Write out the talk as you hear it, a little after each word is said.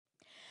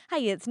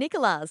Hey, it's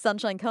Nicola.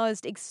 Sunshine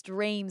Coast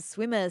extreme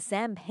swimmer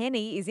Sam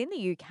Penny is in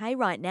the UK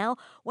right now,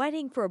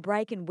 waiting for a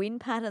break in wind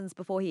patterns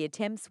before he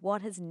attempts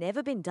what has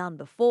never been done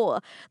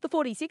before. The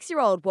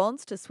 46-year-old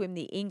wants to swim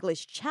the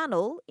English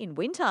Channel in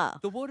winter.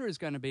 The water is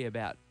going to be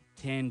about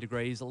 10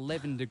 degrees,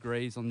 11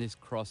 degrees on this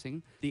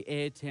crossing. The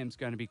air temp's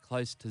going to be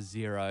close to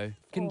zero.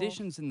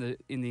 Conditions in the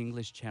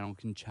English Channel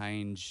can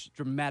change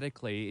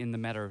dramatically in the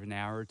matter of an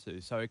hour or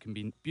two. So it can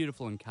be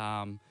beautiful and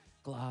calm,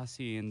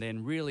 glassy, and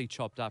then really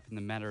chopped up in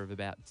the matter of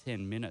about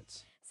 10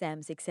 minutes.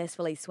 Sam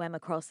successfully swam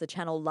across the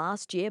channel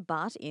last year,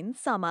 but in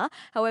summer.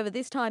 However,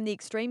 this time the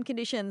extreme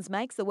conditions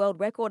makes the world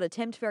record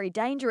attempt very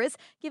dangerous,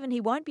 given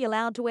he won't be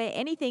allowed to wear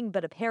anything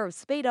but a pair of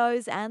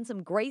Speedos and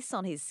some grease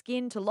on his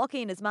skin to lock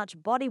in as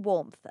much body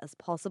warmth as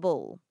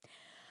possible.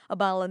 A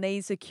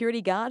Balinese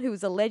security guard who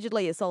was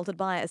allegedly assaulted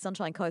by a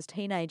Sunshine Coast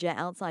teenager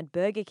outside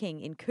Burger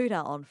King in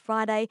Kuta on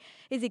Friday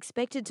is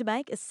expected to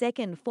make a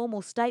second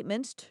formal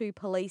statement to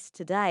police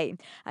today.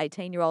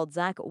 18-year-old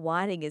Zach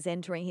Whiting is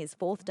entering his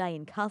fourth day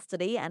in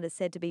custody and is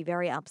said to be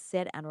very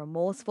upset and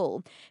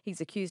remorseful.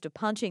 He's accused of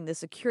punching the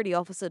security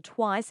officer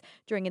twice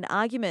during an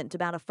argument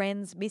about a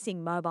friend's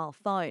missing mobile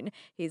phone.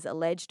 His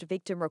alleged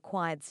victim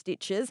required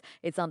stitches.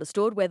 It's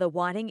understood whether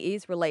Whiting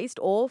is released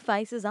or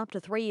faces up to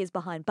 3 years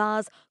behind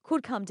bars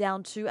could come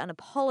down to an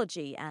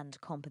apology and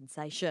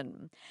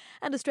compensation.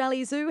 And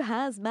Australia Zoo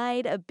has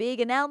made a big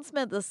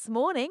announcement this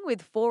morning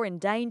with 4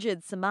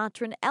 endangered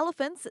Sumatran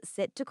elephants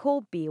set to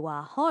call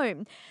Biwa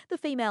home. The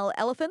female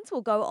elephants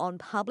will go on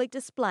public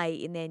display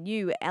in their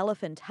new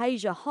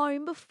Elephantasia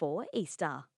home before Easter.